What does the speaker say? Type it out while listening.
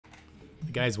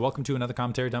Hey guys, welcome to another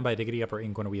commentary done by Diggity. Upper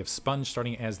in corner we have Sponge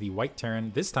starting as the White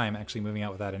Terran, this time actually moving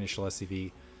out with that initial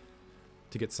SCV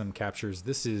to get some captures.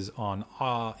 This is on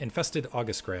Infested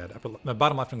Augustgrad.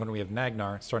 Bottom left in corner we have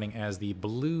Nagnar starting as the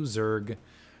Blue Zerg.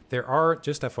 There are,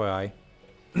 just FYI,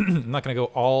 I'm not going to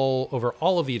go over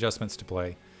all of the adjustments to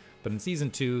play, but in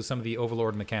Season 2 some of the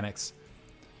Overlord mechanics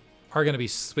are going to be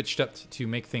switched up to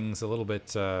make things a little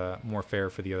bit more fair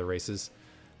for the other races.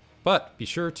 But be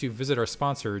sure to visit our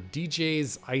sponsor,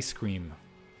 DJ's Ice Cream.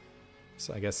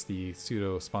 So I guess the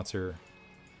pseudo sponsor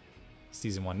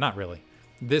Season 1. Not really.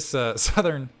 This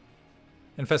Southern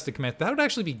Infested Command, that would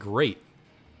actually be great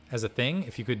as a thing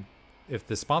if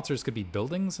the sponsors could be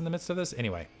buildings in the midst of this.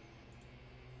 Anyway.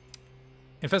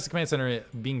 Infested Command Center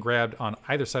being grabbed on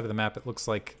either side of the map. It looks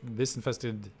like this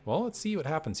infested, well, let's see what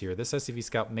happens here. This SCV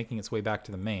scout making its way back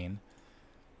to the main.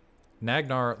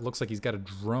 Nagnar looks like he's got a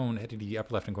drone headed to the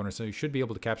upper left-hand corner, so he should be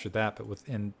able to capture that. But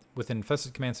with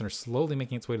Infested Command Center slowly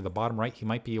making its way to the bottom right, he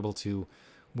might be able to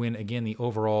win, again, the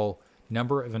overall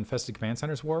number of Infested Command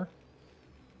Centers war.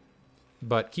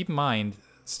 But keep in mind,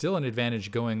 still an advantage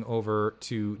going over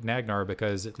to Nagnar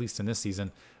because, at least in this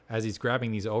season, as he's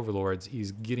grabbing these Overlords,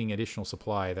 he's getting additional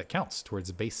supply that counts towards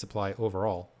the base supply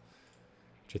overall,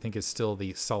 which I think is still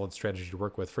the solid strategy to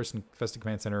work with. First Infested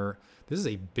Command Center, this is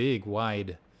a big,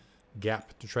 wide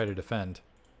gap to try to defend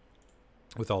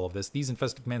with all of this. These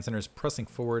Infested Command Centers pressing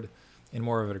forward in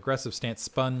more of an aggressive stance.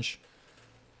 Sponge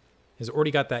has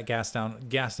already got that gas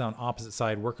down opposite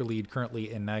side. Worker lead currently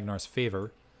in Nagnar's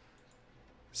favor.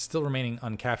 Still remaining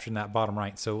uncaptured in that bottom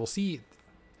right. So we'll see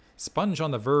Sponge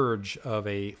on the verge of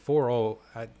a 4-0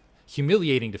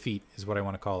 humiliating defeat is what I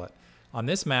want to call it. On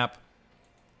this map,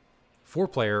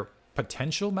 4-player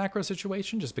potential macro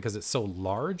situation just because it's so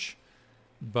large.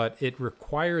 But it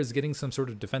requires getting some sort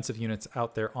of defensive units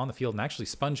out there on the field. And actually,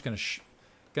 Sponge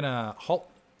gonna halt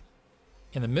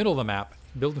in the middle of the map,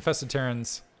 build Infested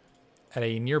Terrans at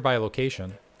a nearby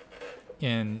location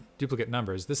in duplicate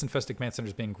numbers. This Infested Command Center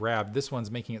is being grabbed. This one's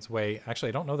making its way. Actually,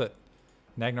 I don't know that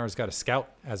Nagnar's got a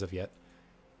scout as of yet.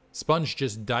 Sponge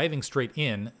just diving straight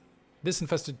in. This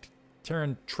Infested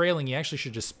Terran trailing. He actually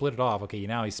should just split it off. Okay,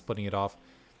 now he's splitting it off.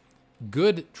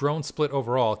 Good drone split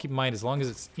overall. Keep in mind, as long as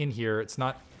it's in here, it's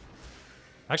not...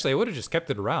 Actually, I would have just kept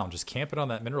it around. Just camp it on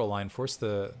that mineral line. Force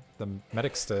the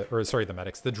medics to... Or, sorry,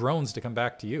 the drones to come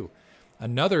back to you.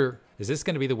 Another... Is this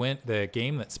going to be the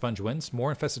game that Sponge wins?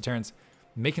 More Infested Terrans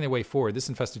making their way forward. This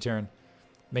Infested Terran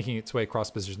making its way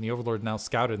across position. The Overlord now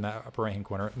scouted in that upper right-hand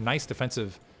corner. Nice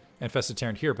defensive Infested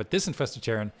Terran here. But this Infested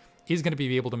Terran is going to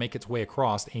be able to make its way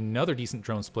across. Another decent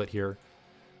drone split here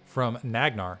from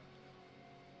Nagnar.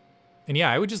 And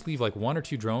yeah, I would just leave like 1 or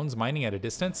 2 drones mining at a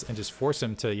distance and just force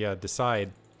him to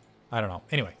decide. I don't know.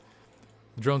 Anyway,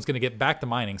 the drone's going to get back to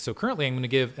mining. So currently I'm going to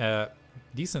give a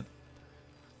decent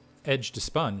edge to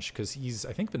Sponge because he's,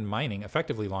 I think, been mining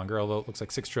effectively longer, although it looks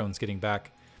like 6 drones getting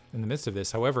back in the midst of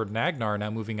this. However, Nagnar now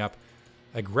moving up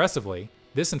aggressively.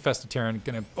 This Infested Terran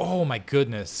going to... Oh my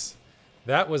goodness.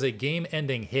 That was a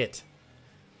game-ending hit.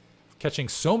 Catching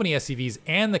so many SCVs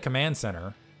and the command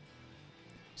center.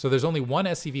 So there's only 1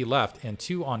 SCV left and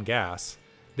 2 on gas.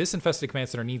 This Infested Command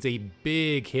Center needs a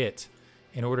big hit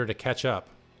in order to catch up.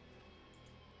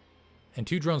 And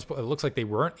 2 drones, it looks like they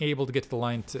weren't able to get to the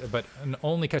line, but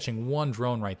only catching 1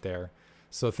 drone right there.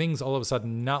 So things all of a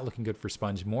sudden not looking good for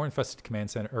Sponge. More Infested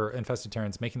Command Center, or Infested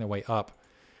Terrans making their way up.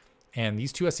 And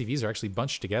these 2 SCVs are actually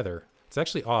bunched together. It's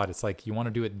actually odd. It's like you want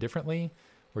to do it differently,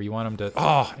 or you want them to...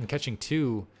 Oh, and catching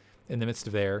 2 in the midst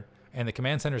of there. And the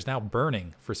command center is now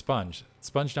burning for Sponge.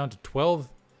 Sponge down to 12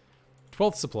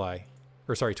 supply.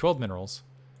 Or sorry, 12 minerals.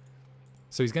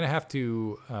 So he's going to have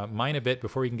to mine a bit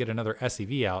before he can get another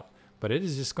SCV out. But it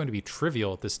is just going to be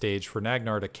trivial at this stage for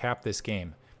Nagnar to cap this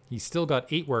game. He's still got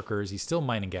 8 workers. He's still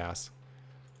mining gas.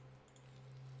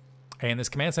 And this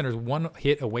command center is 1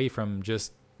 hit away from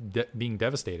just being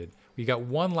devastated. We got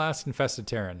 1 last Infested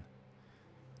Terran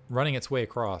running its way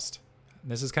across. And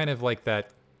this is kind of like that...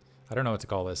 I don't know what to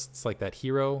call this. It's like that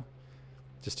hero,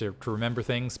 just to remember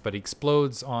things, but he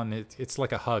explodes on it. It's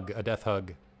like a hug, a death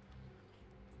hug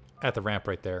at the ramp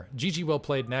right there. GG, well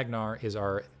played. Nagnar is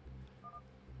our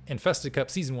Infested Cup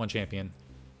Season 1 champion.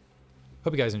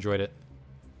 Hope you guys enjoyed it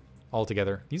all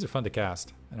together. These are fun to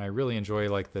cast, and I really enjoy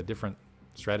like the different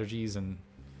strategies. And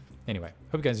anyway,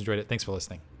 hope you guys enjoyed it. Thanks for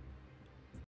listening.